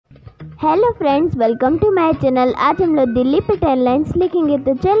Hello friends, welcome to my channel. आज हम लोग दिल्ली पे 10 लाइन्स लिखेंगे,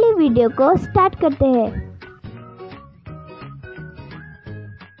 तो चलिए वीडियो को स्टार्ट करते हैं।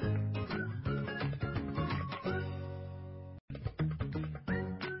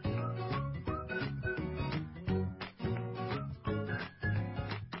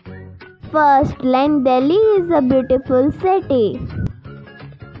 First line, Delhi is a beautiful city.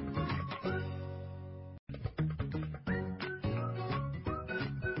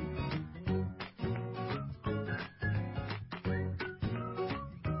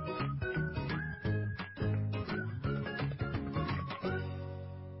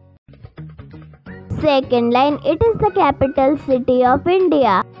 Second line, it is the capital city of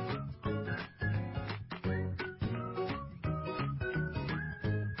India.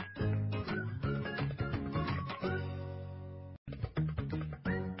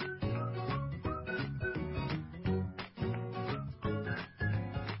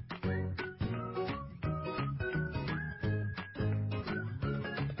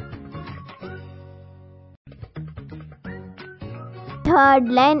 Third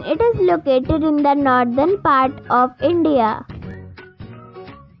line, it is located in the northern part of India.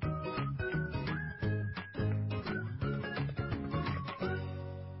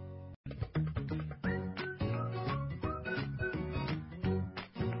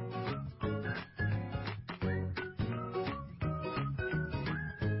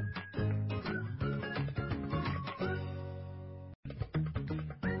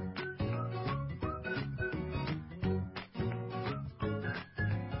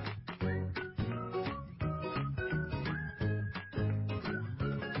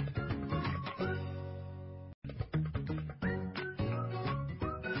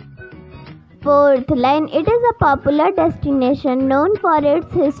 Fourth line, it is a popular destination known for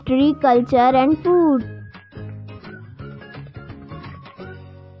its history, culture and food.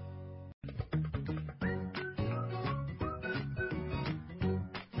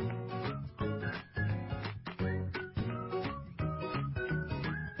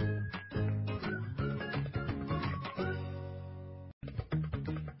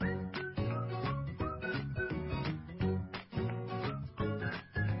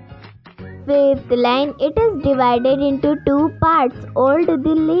 Fifth line, it is divided into two parts, Old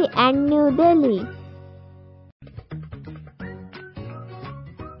Delhi and New Delhi.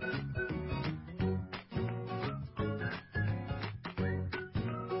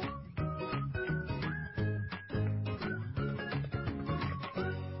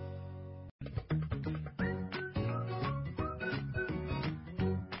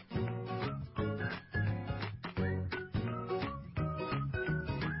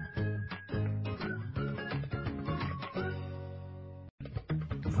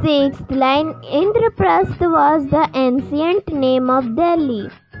 Sixth line, Indraprasth was the ancient name of Delhi.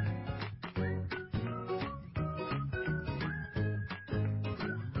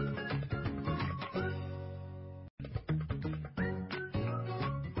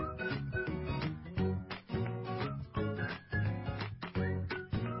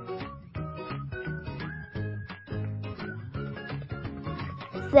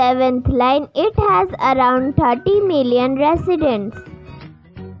 Seventh line, it has around 30 million residents.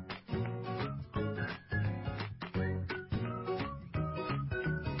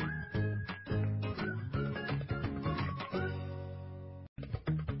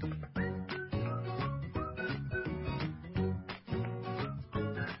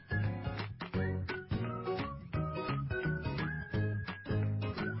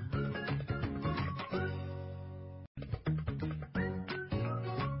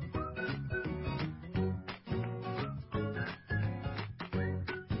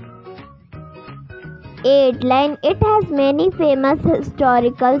 Eighth line, it has many famous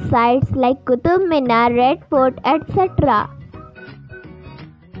historical sites like Qutub Minar, Red Fort, etc.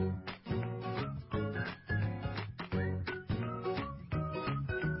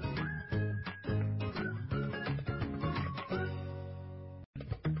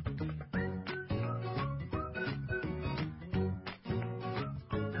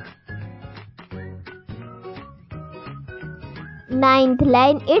 Ninth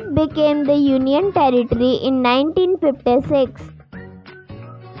line, it became the Union Territory in 1956.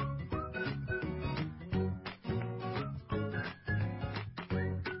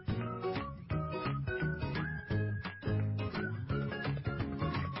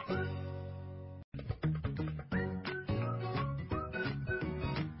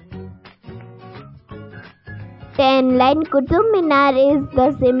 Ten line, Qutub Minar is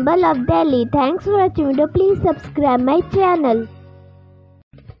the symbol of Delhi. Thanks for watching video. Please subscribe my channel.